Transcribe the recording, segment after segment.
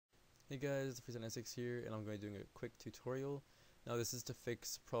Hey guys, Freeze96 here, and I'm going to be doing a quick tutorial. Now this is to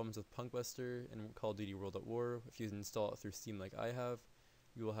fix problems with Punkbuster in Call of Duty World at War. If you install it through Steam like I have,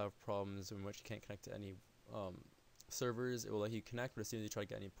 you will have problems in which you can't connect to any servers. It will let you connect, but as soon as you try to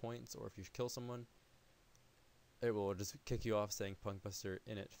get any points, or if you kill someone, it will just kick you off saying Punkbuster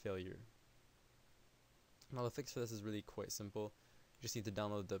Init failure. Now the fix for this is really quite simple. You just need to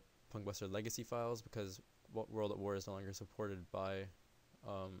download the Punkbuster legacy files because World at War is no longer supported by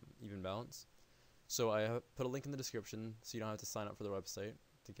even balance. So I have put a link in the description so you don't have to sign up for the website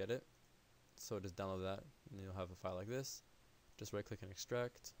to get it. So just download that and you'll have a file like this. Just right click and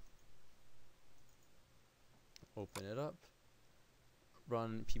extract. Open it up.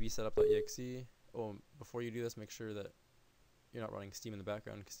 Run pbsetup.exe. Oh, before you do this, make sure that you're not running Steam in the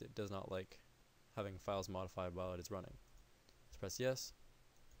background because it does not like having files modified while it is running. Let's press yes.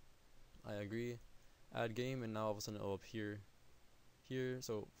 I agree. Add game, and now all of a sudden it will appear here.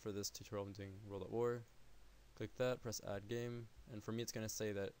 So for this tutorial I'm doing World at War. Click that, press add game, and for me it's going to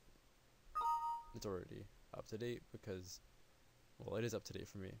say that it's already up to date because, well, it is up to date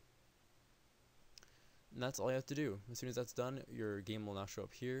for me. And that's all you have to do. As soon as that's done, your game will now show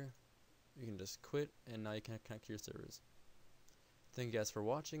up here. You can just quit, and now you can connect to your servers. Thank you guys for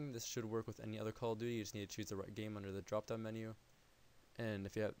watching. This should work with any other Call of Duty. You just need to choose the right game under the drop down menu. And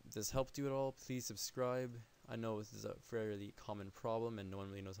if this helped you at all, please subscribe. I know this is a fairly common problem and no one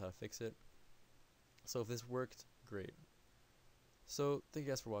really knows how to fix it. So if this worked, great. So thank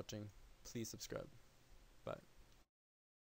you guys for watching. Please subscribe. Bye.